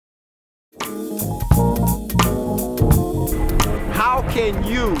can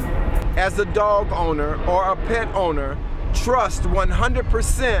you, as a dog owner or a pet owner, trust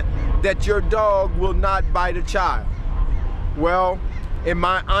 100% that your dog will not bite a child? Well, in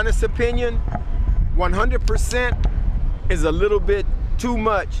my honest opinion, 100% is a little bit too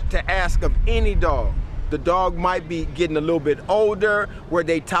much to ask of any dog. The dog might be getting a little bit older, where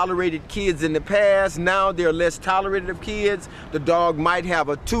they tolerated kids in the past. Now they're less tolerated of kids. The dog might have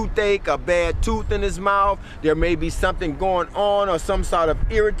a toothache, a bad tooth in his mouth. There may be something going on or some sort of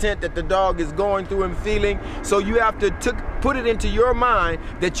irritant that the dog is going through and feeling. So you have to put it into your mind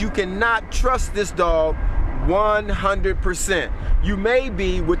that you cannot trust this dog 100%. You may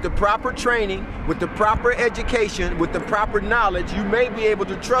be, with the proper training, with the proper education, with the proper knowledge, you may be able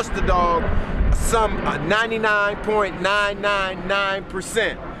to trust the dog some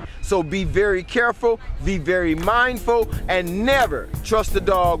 99.999%. So be very careful, be very mindful, and never trust the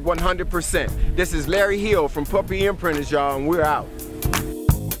dog 100%. This is Larry Hill from Puppy Imprinters, y'all, and we're out.